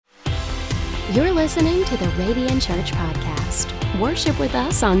You're listening to the Radiant Church Podcast. Worship with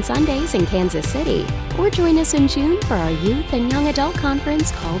us on Sundays in Kansas City, or join us in June for our youth and young adult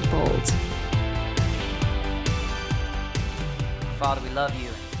conference called Bold. Father, we love you.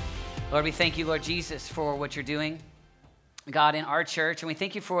 Lord, we thank you, Lord Jesus, for what you're doing, God, in our church. And we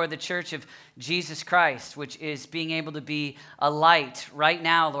thank you for the Church of Jesus Christ, which is being able to be a light right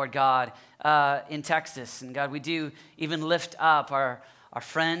now, Lord God, in Texas. And God, we do even lift up our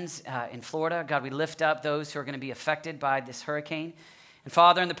friends in Florida. God, we lift up those who are going to be affected by this hurricane. And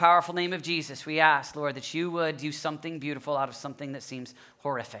Father, in the powerful name of Jesus, we ask, Lord, that you would do something beautiful out of something that seems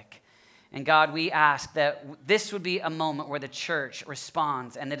horrific. And God, we ask that this would be a moment where the church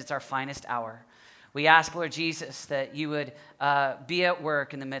responds and that it's our finest hour. We ask, Lord Jesus, that you would be at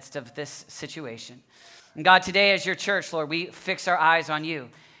work in the midst of this situation. And God, today as your church, Lord, we fix our eyes on you.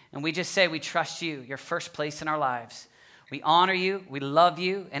 And we just say we trust you, your first place in our lives. We honor you, we love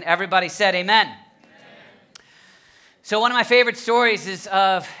you, and everybody said amen. Amen. So one of my favorite stories is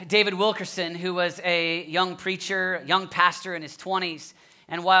of David Wilkerson, who was a young preacher, young pastor in his 20s.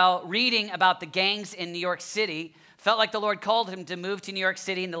 And while reading about the gangs in New York City, felt like the Lord called him to move to New York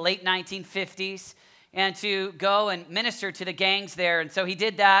City in the late 1950s and to go and minister to the gangs there. And so he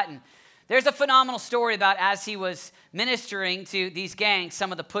did that. And there's a phenomenal story about as he was ministering to these gangs,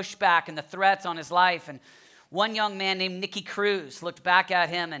 some of the pushback and the threats on his life. And one young man named Nicky Cruz looked back at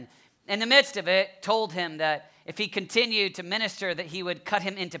him and in the midst of it told him that if he continued to minister that he would cut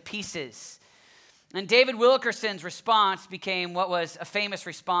him into pieces. And David Wilkerson's response became what was a famous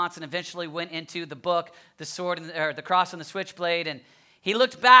response and eventually went into the book, The Sword or The Cross and the Switchblade. And he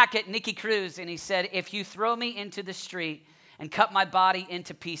looked back at Nicky Cruz and he said, if you throw me into the street and cut my body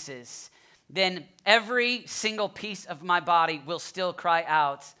into pieces, then every single piece of my body will still cry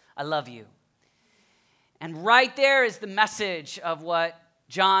out, I love you. And right there is the message of what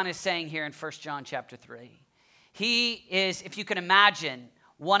John is saying here in 1 John chapter 3. He is, if you can imagine,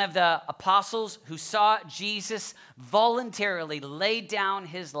 one of the apostles who saw Jesus voluntarily lay down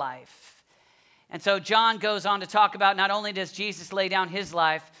his life. And so John goes on to talk about not only does Jesus lay down his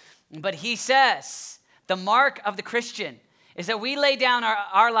life, but he says the mark of the Christian is that we lay down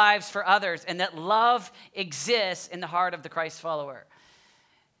our lives for others and that love exists in the heart of the Christ follower.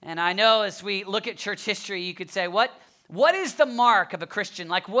 And I know as we look at church history, you could say, what is the mark of a Christian?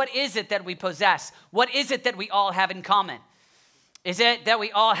 Like, what is it that we possess? What is it that we all have in common? Is it that we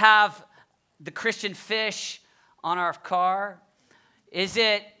all have the Christian fish on our car? Is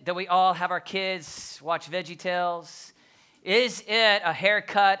it that we all have our kids watch VeggieTales? Is it a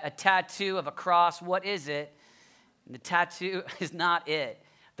haircut, a tattoo of a cross? What is it? And the tattoo is not it.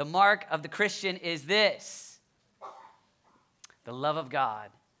 The mark of the Christian is this: the love of God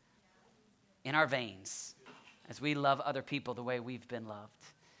in our veins as we love other people the way we've been loved.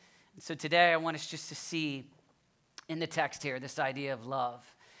 And so today I want us just to see in the text here this idea of love.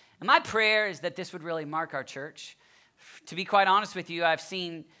 And my prayer is that this would really mark our church. To be quite honest with you, I've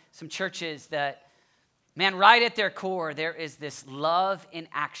seen some churches that, man, right at their core, there is this love in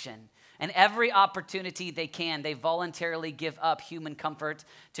action. And every opportunity they can, they voluntarily give up human comfort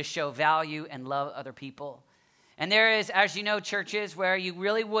to show value and love other people. And there is, as you know, churches where you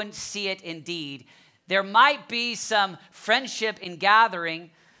really wouldn't see it indeed. There might be some friendship in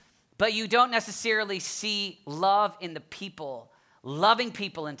gathering, but you don't necessarily see love in the people, loving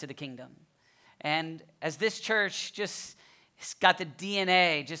people into the kingdom. And as this church just got the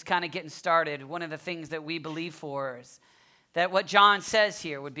DNA just kind of getting started, one of the things that we believe for is that what John says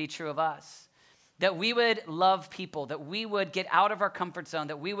here would be true of us. That we would love people, that we would get out of our comfort zone,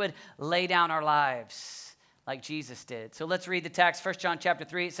 that we would lay down our lives like Jesus did. So let's read the text. 1 John chapter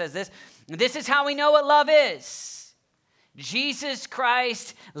 3, it says this. This is how we know what love is. Jesus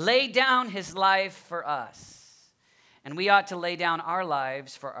Christ laid down his life for us. And we ought to lay down our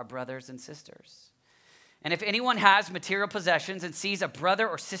lives for our brothers and sisters. And if anyone has material possessions and sees a brother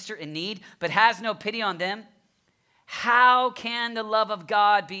or sister in need, but has no pity on them, how can the love of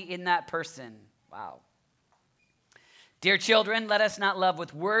God be in that person? Wow. Dear children, let us not love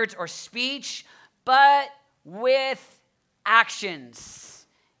with words or speech, but with actions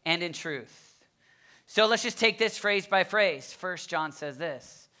and in truth. So let's just take this phrase by phrase. First John says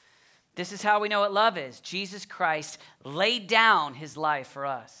this. This is how we know what love is. Jesus Christ laid down his life for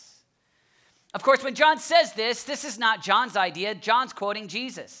us. Of course, when John says this is not John's idea. John's quoting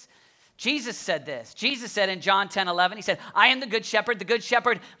Jesus. Jesus said this. Jesus said in John 10:11, he said, I am the good shepherd. The good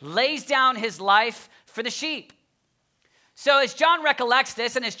shepherd lays down his life for the sheep. So as John recollects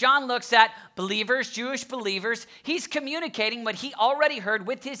this, and as John looks at believers, Jewish believers, he's communicating what he already heard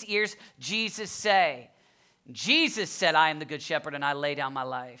with his ears Jesus say. Jesus said, I am the good shepherd, and I lay down my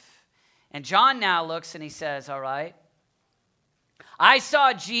life. And John now looks and he says, all right, I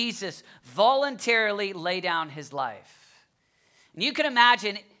saw Jesus voluntarily lay down his life. And you can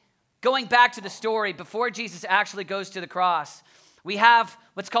imagine going back to the story before Jesus actually goes to the cross. We have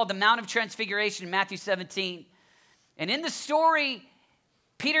what's called the Mount of Transfiguration in Matthew 17. And in the story,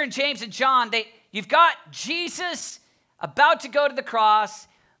 Peter and James and John, you've got Jesus about to go to the cross,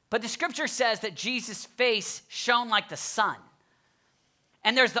 but the scripture says that Jesus' face shone like the sun.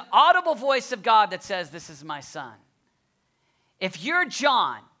 And there's the audible voice of God that says, this is my son. If you're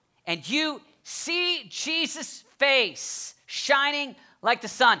John and you see Jesus' face shining like the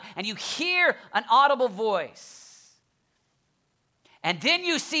sun, and you hear an audible voice, and then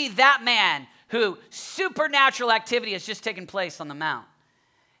you see that man who supernatural activity has just taken place on the mount,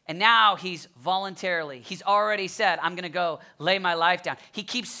 and now he's already said, I'm going to go lay my life down. He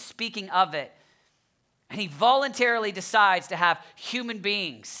keeps speaking of it. And he voluntarily decides to have human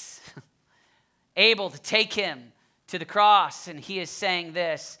beings able to take him to the cross. And he is saying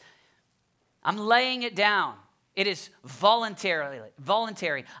this, I'm laying it down. It is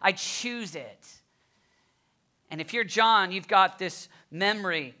voluntary. I choose it. And if you're John, you've got this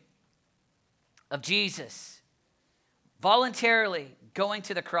memory of Jesus voluntarily going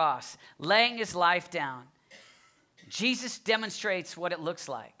to the cross, laying his life down. Jesus demonstrates what it looks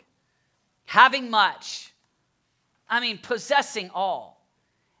like. Having much, possessing all,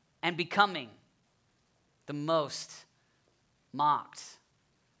 and becoming the most mocked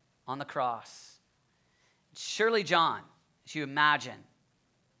on the cross. Surely John, as you imagine,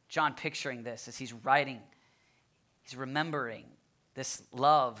 John picturing this as he's writing, he's remembering this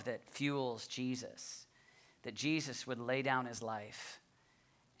love that fuels Jesus, that Jesus would lay down his life.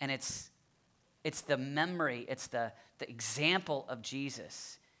 And it's the memory, it's the example of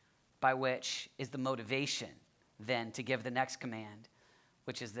Jesus by which is the motivation then to give the next command,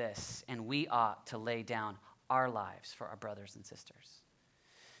 which is this, and we ought to lay down our lives for our brothers and sisters.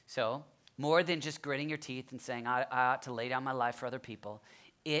 So, more than just gritting your teeth and saying, I ought to lay down my life for other people,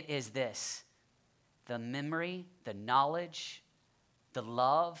 it is this, the memory, the knowledge, the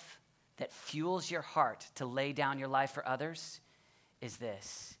love that fuels your heart to lay down your life for others is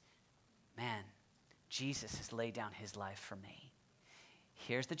this, man, Jesus has laid down his life for me.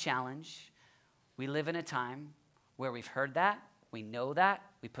 Here's the challenge. We live in a time where we've heard that, we know that,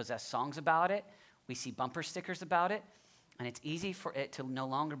 we possess songs about it, we see bumper stickers about it, and it's easy for it to no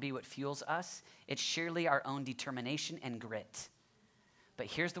longer be what fuels us. It's surely our own determination and grit. But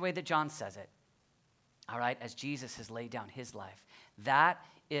here's the way that John says it. All right, as Jesus has laid down his life. That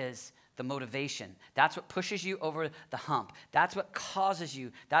is the motivation. That's what pushes you over the hump. That's what causes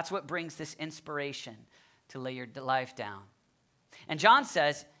you. That's what brings this inspiration to lay your life down. And John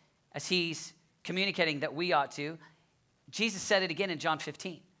says, as he's communicating that we ought to, Jesus said it again in John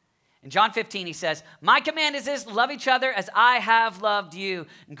 15. In John 15, he says, my command is this, love each other as I have loved you.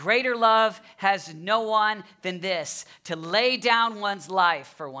 Greater love has no one than this, to lay down one's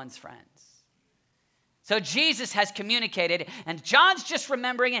life for one's friends. So Jesus has communicated, and John's just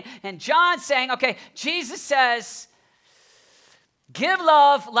remembering it, and John's saying, okay, Jesus says, give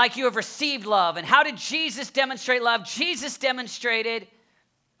love like you have received love. And how did Jesus demonstrate love? Jesus demonstrated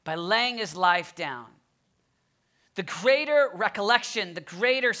by laying his life down. The greater recollection, the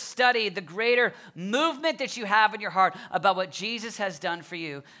greater study, the greater movement that you have in your heart about what Jesus has done for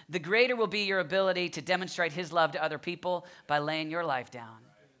you, the greater will be your ability to demonstrate his love to other people by laying your life down.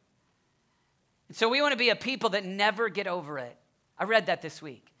 And so we want to be a people that never get over it. I read that this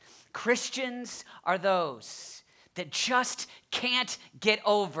week. Christians are those that just can't get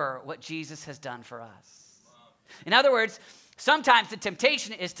over what Jesus has done for us. In other words, sometimes the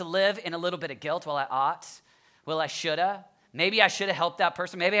temptation is to live in a little bit of guilt. Well, I ought. Well, I shoulda. Maybe I should have helped that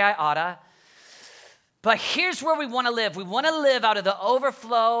person. Maybe I oughta. But here's where we want to live. We want to live out of the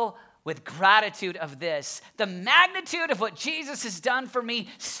overflow with gratitude of this. The magnitude of what Jesus has done for me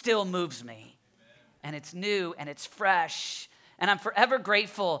still moves me. And it's new and it's fresh. And I'm forever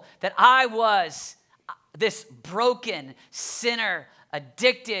grateful that I was this broken sinner,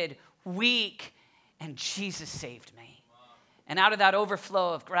 addicted, weak, and Jesus saved me. And out of that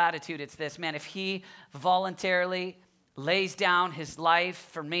overflow of gratitude, it's this, man, if he voluntarily lays down his life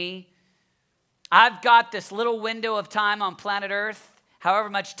for me, I've got this little window of time on planet Earth, however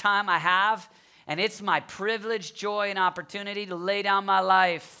much time I have, and it's my privilege, joy, and opportunity to lay down my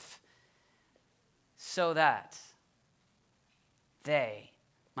life so that they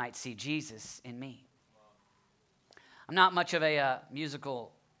might see Jesus in me. I'm not much of a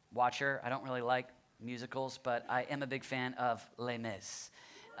musical watcher. I don't really like musicals, but I am a big fan of Les Mis.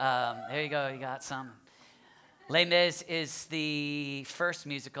 There you go, you got some. Les Mis is the first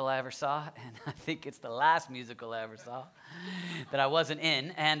musical I ever saw, and I think it's the last musical I ever saw that I wasn't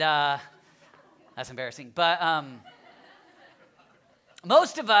in, and that's embarrassing. But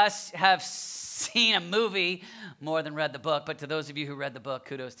most of us have seen a movie more than read the book, but to those of you who read the book,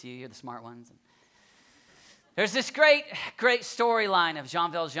 kudos to you. You're the smart ones. There's this great storyline of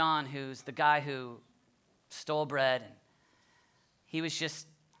Jean Valjean, who's the guy who stole bread. And he was just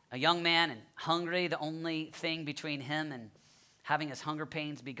a young man and hungry. The only thing between him and having his hunger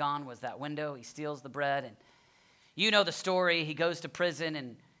pains be gone was that window. He steals the bread. And you know the story. He goes to prison,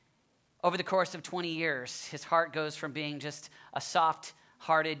 and over the course of 20 years, his heart goes from being just a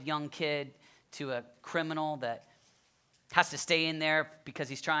soft-hearted young kid to a criminal that has to stay in there because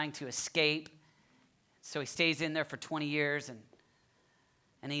he's trying to escape. So he stays in there for 20 years,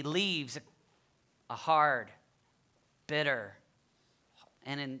 and he leaves a hard, bitter,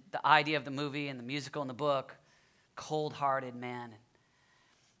 and in the idea of the movie and the musical and the book, cold-hearted man.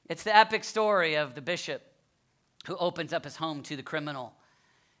 It's the epic story of the bishop who opens up his home to the criminal,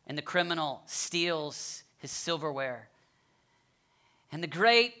 and the criminal steals his silverware. And the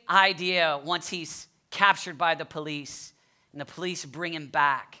great idea, once he's captured by the police, and the police bring him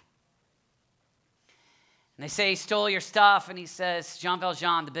back, and they say, he stole your stuff, and he says, Jean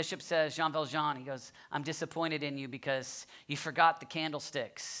Valjean, the bishop says, Jean Valjean, he goes, I'm disappointed in you because you forgot the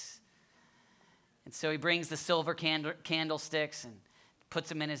candlesticks. And so he brings the silver candlesticks and puts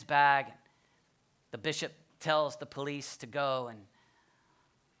them in his bag. The bishop tells the police to go, and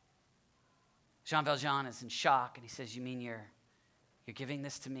Jean Valjean is in shock, and he says, you mean you're giving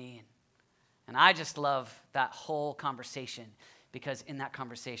this to me? And I just love that whole conversation, because in that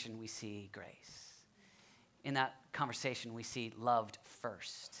conversation we see grace. In that conversation, we see loved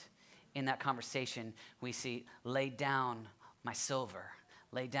first. In that conversation, we see lay down my silver,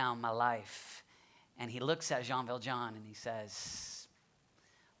 lay down my life. And he looks at Jean Valjean and he says,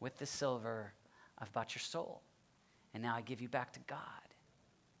 with the silver, I've bought your soul. And now I give you back to God.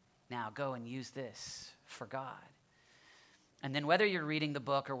 Now go and use this for God. And then whether you're reading the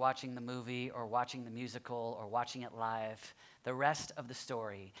book or watching the movie or watching the musical or watching it live, the rest of the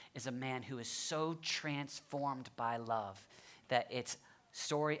story is a man who is so transformed by love that it's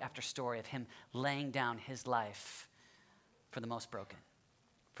story after story of him laying down his life for the most broken,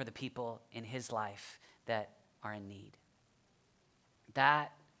 for the people in his life that are in need.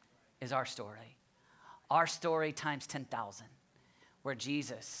 That is our story. Our story times 10,000, where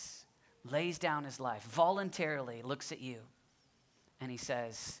Jesus lays down his life, voluntarily looks at you, and he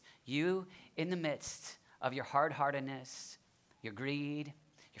says, you, in the midst of your hard-heartedness, your greed,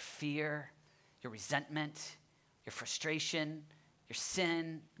 your fear, your resentment, your frustration, your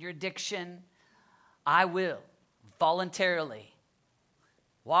sin, your addiction, I will voluntarily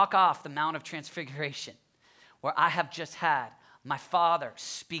walk off the Mount of Transfiguration, where I have just had my Father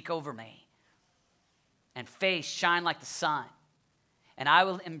speak over me and face shine like the sun, and I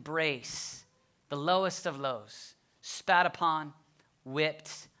will embrace the lowest of lows, spat upon,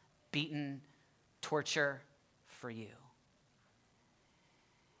 whipped, beaten, torture for you.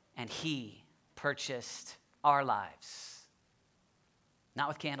 And he purchased our lives, not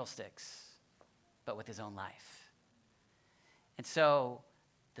with candlesticks, but with his own life. And so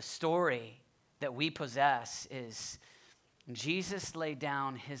the story that we possess is Jesus laid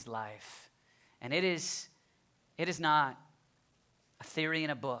down his life, and it is not a theory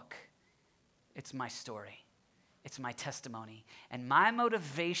in a book. It's my story. It's my testimony. And my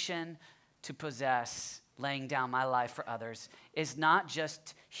motivation to possess laying down my life for others is not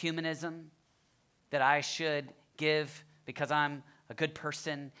just humanism that I should give because I'm a good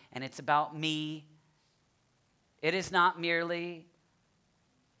person and it's about me. It is not merely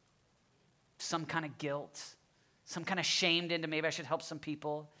some kind of guilt, some kind of shamed into maybe I should help some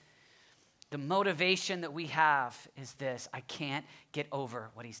people. The motivation that we have is this: I can't get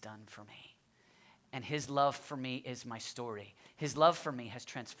over what he's done for me. And his love for me is my story. His love for me has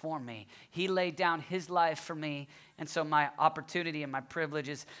transformed me. He laid down his life for me. And so my opportunity and my privilege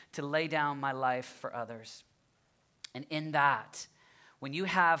is to lay down my life for others. And in that, when you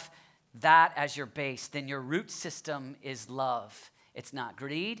have that as your base, then your root system is love. It's not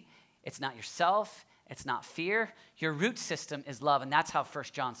greed. It's not yourself. It's not fear. Your root system is love. And that's how 1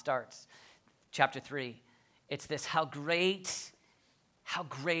 John starts. Chapter 3. It's this: how great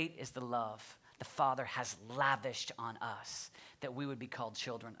is the love the Father has lavished on us, that we would be called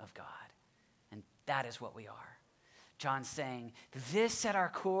children of God. And that is what we are. John's saying, this at our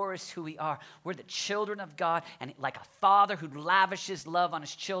core is who we are. We're the children of God, and like a father who lavishes love on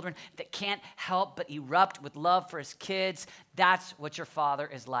his children that can't help but erupt with love for his kids, that's what your Father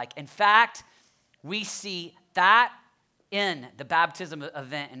is like. In fact, We see that in the baptism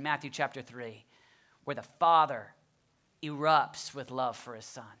event in Matthew chapter 3, where the Father erupts with love for his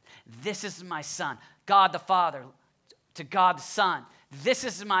Son. This is my Son, God the Father to God the Son. This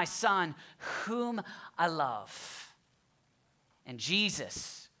is my Son whom I love. And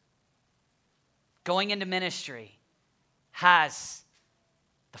Jesus, going into ministry, has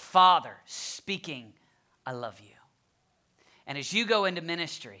the Father speaking, I love you. And as you go into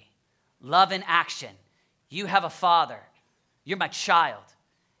ministry, love in action, you have a Father. You're my child.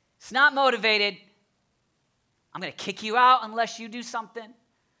 It's not motivated, I'm going to kick you out unless you do something.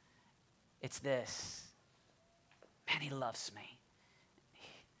 It's this. Man, he loves me.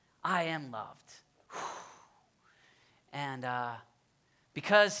 I am loved. And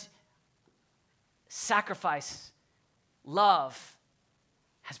because sacrifice, love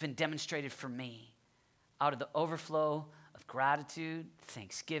has been demonstrated for me out of the overflow of gratitude,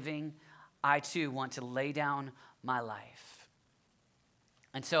 thanksgiving, I too want to lay down my life.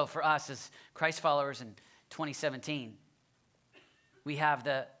 And so for us as Christ followers in 2017, we have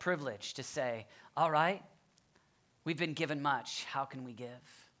the privilege to say, all right, we've been given much. How can we give?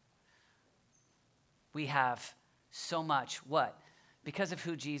 We have so much. What? Because of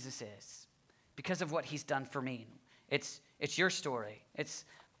who Jesus is. Because of what he's done for me. It's your story. It's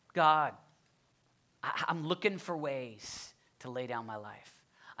God. I'm looking for ways to lay down my life.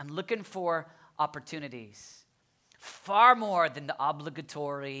 I'm looking for opportunities. Far more than the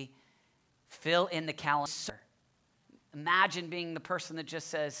obligatory fill in the calendar. Imagine being the person that just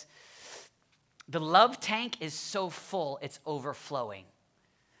says, the love tank is so full, it's overflowing.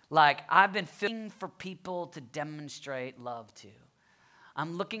 Like, I've been filling for people to demonstrate love to.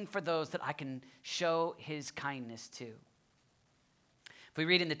 I'm looking for those that I can show his kindness to. If we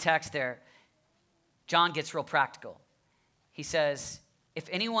read in the text there, John gets real practical. He says, if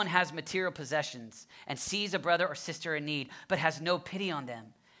anyone has material possessions and sees a brother or sister in need, but has no pity on them,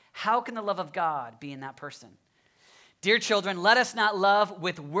 how can the love of God be in that person? Dear children, let us not love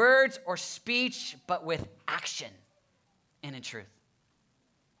with words or speech, but with action and in truth.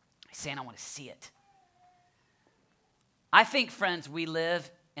 He's saying, I want to see it. I think, friends, we live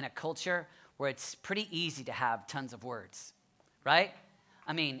in a culture where it's pretty easy to have tons of words, right?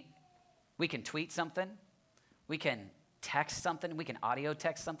 I mean, we can tweet something, we can text something, we can audio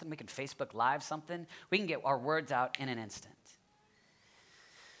text something, we can Facebook Live something. We can get our words out in an instant.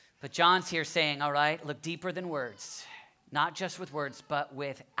 But John's here saying, all right, look deeper than words. Not just with words, but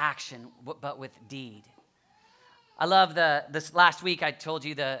with action, but with deed. I love this last week I showed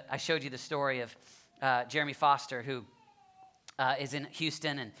you the story of Jeremy Foster, who is in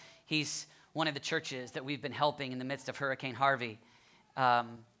Houston, and he's one of the churches that we've been helping in the midst of Hurricane Harvey.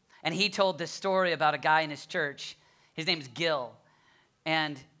 And he told this story about a guy in his church. His name's Gil.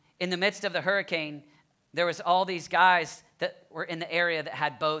 And in the midst of the hurricane, there was all these guys that were in the area that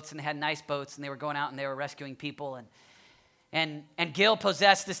had boats, and they had nice boats, and they were going out and they were rescuing people. And Gil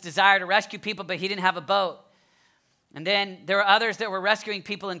possessed this desire to rescue people, but he didn't have a boat. And then there were others that were rescuing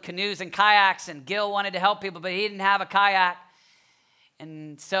people in canoes and kayaks, and Gil wanted to help people, but he didn't have a kayak.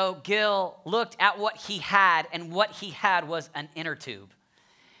 And so Gil looked at what he had, and what he had was an inner tube.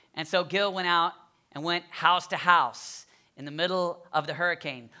 And so Gil went out and went house to house in the middle of the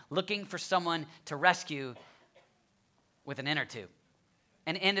hurricane, looking for someone to rescue with an inner tube,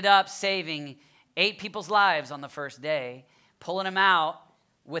 and ended up saving 8 people's lives on the first day, pulling them out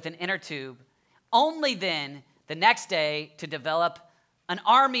with an inner tube, only then the next day to develop an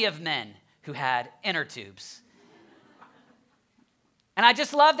army of men who had inner tubes. And I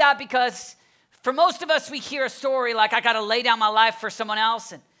just love that, because for most of us, we hear a story like, I got to lay down my life for someone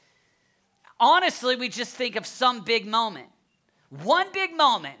else. And honestly, we just think of some big moment. One big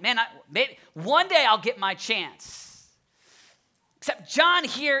moment. Man, maybe one day I'll get my chance. Except John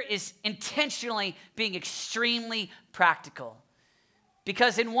here is intentionally being extremely practical.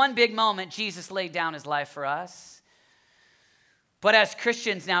 Because in one big moment, Jesus laid down his life for us. But as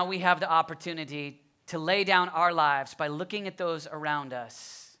Christians now, we have the opportunity to lay down our lives by looking at those around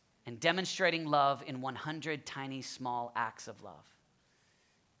us and demonstrating love in 100 tiny, small acts of love.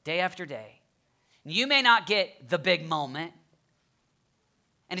 Day after day. You may not get the big moment.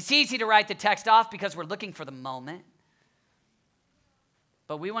 And it's easy to write the text off because we're looking for the moment.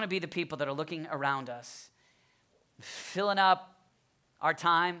 But we want to be the people that are looking around us, filling up our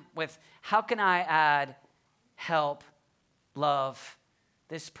time with, how can I add, help, love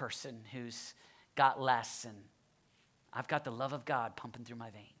this person who's got less, and I've got the love of God pumping through my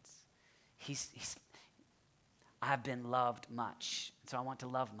veins. I've been loved much, so I want to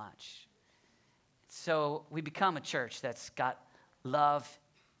love much. So we become a church that's got love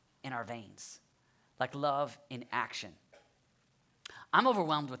in our veins. like love in action. I'm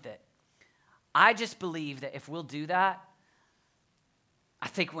overwhelmed with it. I just believe that if we'll do that, I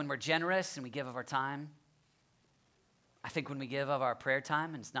think when we're generous and we give of our time, I think when we give of our prayer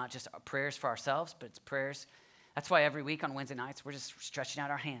time, and it's not just prayers for ourselves, but it's prayers. That's why every week on Wednesday nights, we're just stretching out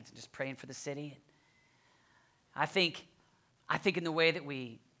our hands and just praying for the city. I think in the way that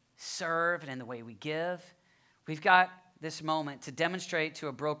we serve and in the way we give, we've got this moment to demonstrate to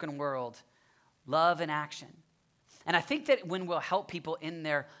a broken world love in action. And I think that when we'll help people in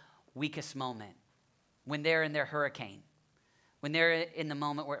their weakest moment, when they're in their hurricane, when they're in the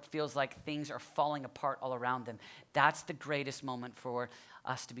moment where it feels like things are falling apart all around them, that's the greatest moment for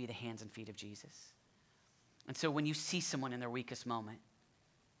us to be the hands and feet of Jesus. And so when you see someone in their weakest moment,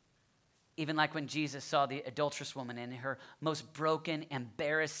 even like when Jesus saw the adulterous woman in her most broken,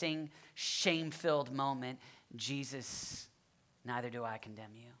 embarrassing, shame-filled moment, Jesus, neither do I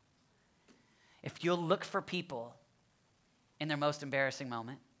condemn you. If you'll look for people in their most embarrassing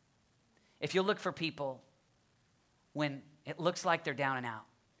moment, if you'll look for people when it looks like they're down and out,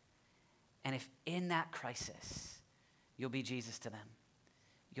 and if in that crisis you'll be Jesus to them,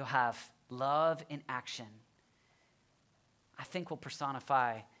 you'll have love in action, I think we'll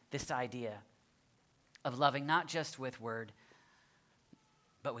personify this idea of loving not just with word,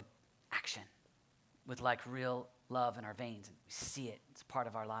 but with action, with like real love in our veins. And we see it, it's part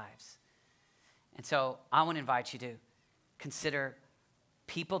of our lives. And so I want to invite you to consider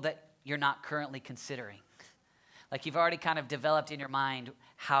people that you're not currently considering. Like you've already kind of developed in your mind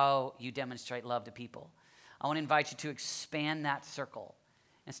how you demonstrate love to people. I want to invite you to expand that circle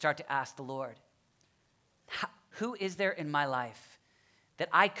and start to ask the Lord, who is there in my life that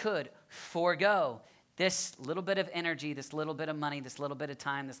I could forego this little bit of energy, this little bit of money, this little bit of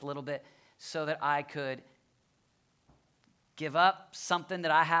time, this little bit, so that I could give up something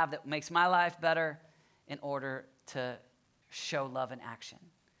that I have that makes my life better in order to show love in action.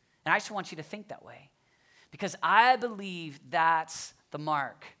 And I just want you to think that way, because I believe that's the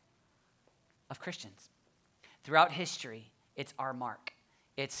mark of Christians. Throughout history, it's our mark.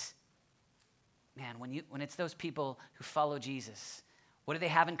 It's, man, when it's those people who follow Jesus, what do they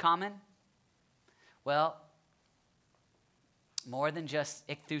have in common? Well, more than just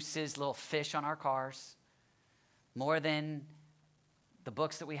ichthus's little fish on our cars, more than the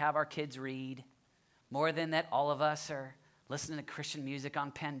books that we have our kids read, more than that all of us are listening to Christian music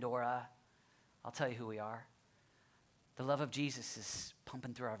on Pandora. I'll tell you who we are. The love of Jesus is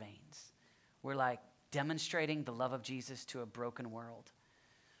pumping through our veins. We're like demonstrating the love of Jesus to a broken world.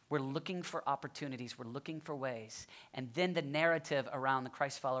 We're looking for opportunities. We're looking for ways. And then the narrative around the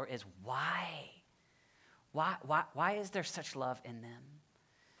Christ follower is why? Why is there such love in them?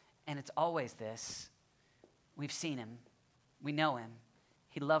 And it's always this. We've seen him. We know him.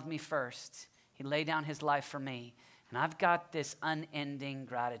 He loved me first. He laid down his life for me. And I've got this unending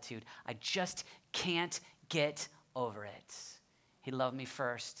gratitude. I just can't get over it. He loved me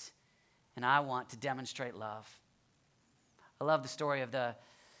first, and I want to demonstrate love. I love the story of the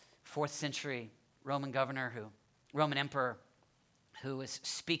 4th century Roman emperor who was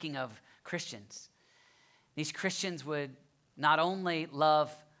speaking of Christians. These Christians would not only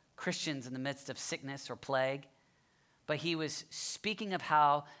love Christians in the midst of sickness or plague, but he was speaking of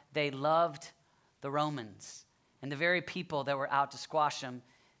how they loved the Romans. And the very people that were out to squash them,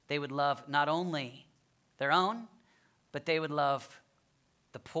 they would love not only their own, but they would love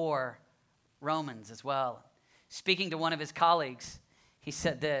the poor Romans as well. Speaking to one of his colleagues, he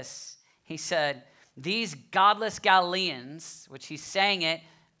said this. He said, these godless Galileans, which he's saying it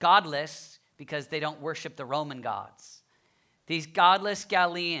godless because they don't worship the Roman gods. These godless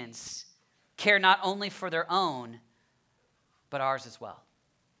Galileans care not only for their own, but ours as well.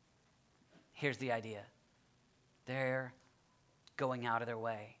 Here's the idea. They're going out of their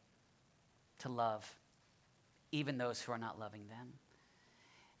way to love even those who are not loving them.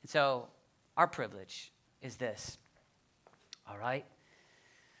 And so our privilege is this. All right?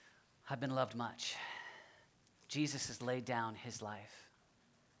 I've been loved much. Jesus has laid down his life.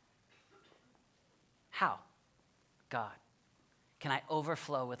 How? God, can I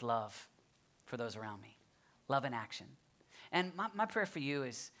overflow with love for those around me? Love in action. And my prayer for you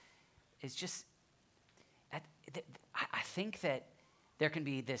is just, I think that there can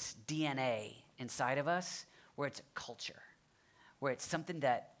be this DNA inside of us where it's a culture, where it's something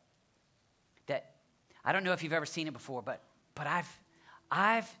that I don't know if you've ever seen it before, but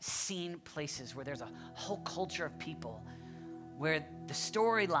I've seen places where there's a whole culture of people where the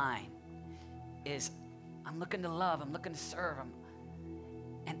storyline is I'm looking to love, I'm looking to serve,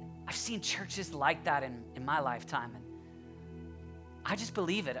 and I've seen churches like that in my lifetime, and I just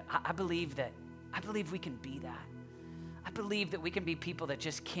believe it. I believe that I believe we can be that. I believe that we can be people that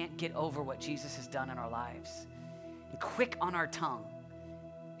just can't get over what Jesus has done in our lives. And quick on our tongue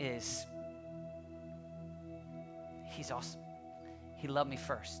is, he's awesome. He loved me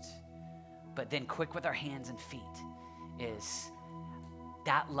first. But then quick with our hands and feet is,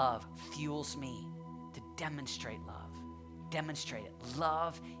 that love fuels me to demonstrate love. Demonstrate it.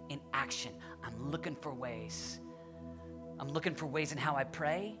 Love in action. I'm looking for ways. I'm looking for ways in how I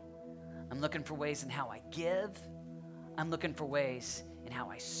pray. I'm looking for ways in how I give. I'm looking for ways in how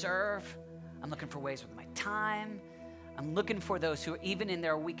I serve. I'm looking for ways with my time. I'm looking for those who are even in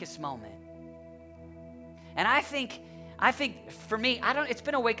their weakest moment. And I think for me, it's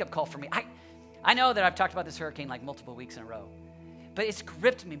been a wake-up call for me. I know that I've talked about this hurricane like multiple weeks in a row, but it's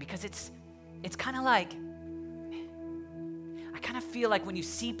gripped me because it's kind of like, I kind of feel like when you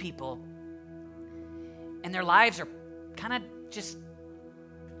see people and their lives are kind of just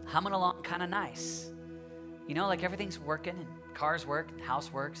humming along kind of nice. You know, like everything's working and cars work, and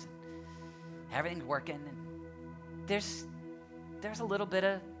house works, and everything's working. And there's a little bit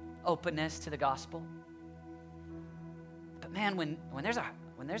of openness to the gospel. But man, when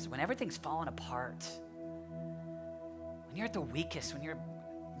everything's falling apart, when you're at the weakest, when you're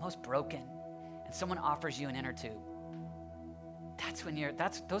most broken, and someone offers you an inner tube,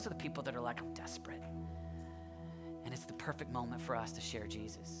 those are the people that are like, I'm desperate. And it's the perfect moment for us to share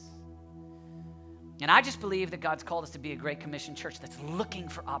Jesus. And I just believe that God's called us to be a Great Commission church that's looking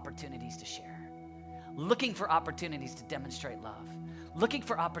for opportunities to share, looking for opportunities to demonstrate love, looking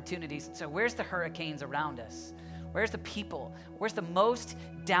for opportunities. So where's the hurricanes around us? Where's the people? Where's the most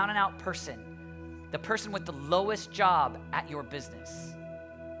down and out person? The person with the lowest job at your business.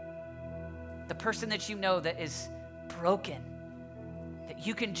 The person that you know that is broken, that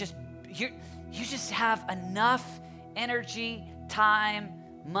you can just, you just have enough energy, time,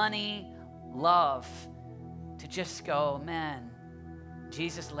 money, love to just go, man,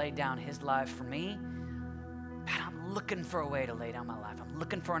 Jesus laid down his life for me, but I'm looking for a way to lay down my life. I'm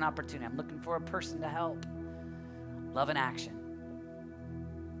looking for an opportunity. I'm looking for a person to help. Love in action.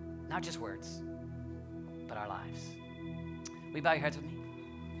 Not just words, but our lives. Will you bow your heads with me?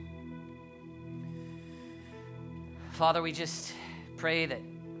 Father, we just pray that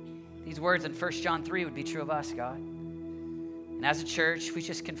these words in 1 John 3 would be true of us, God. And as a church, we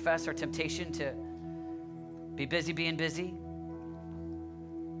just confess our temptation to be busy being busy.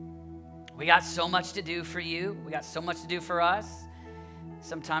 We got so much to do for you. We got so much to do for us.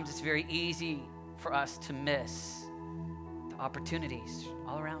 Sometimes it's very easy for us to miss the opportunities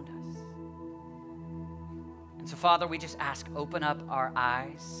all around us. And so, Father, we just ask, open up our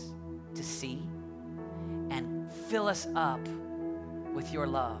eyes to see and fill us up with your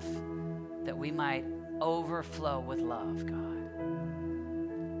love, that we might overflow with love, God.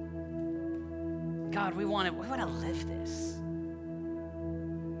 God, we want to live this.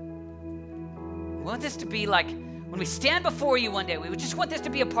 We want this to be like, when we stand before you one day, we would just want this to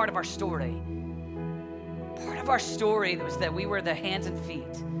be a part of our story. Part of our story was that we were the hands and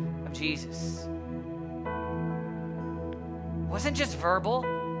feet of Jesus. It wasn't just verbal.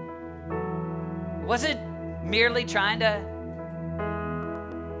 It wasn't merely trying to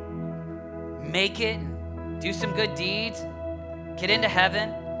make it and do some good deeds, get into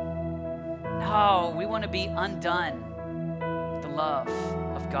heaven. No, we want to be undone with the love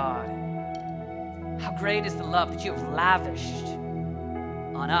of God. How great is the love that you have lavished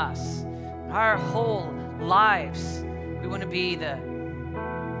on us. Our whole lives, we want to be the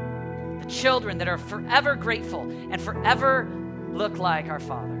children that are forever grateful and forever look like our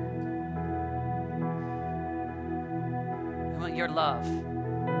Father. We want your love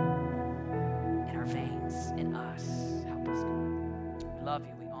in our veins, in us. Help us, God. We love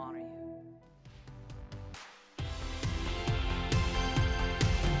you. We honor you.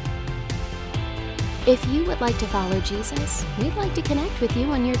 If you would like to follow Jesus, we'd like to connect with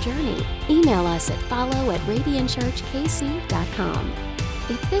you on your journey. Email us at follow@radiantchurchkc.com.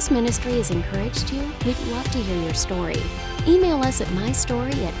 If this ministry has encouraged you, we'd love to hear your story. Email us at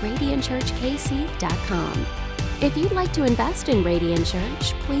mystory@radiantchurchkc.com. If you'd like to invest in Radiant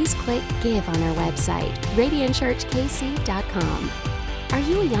Church, please click Give on our website, radiantchurchkc.com. Are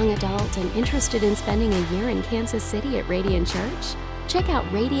you a young adult and interested in spending a year in Kansas City at Radiant Church? Check out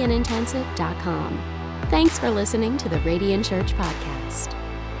radiantintensive.com. Thanks for listening to the Radiant Church Podcast.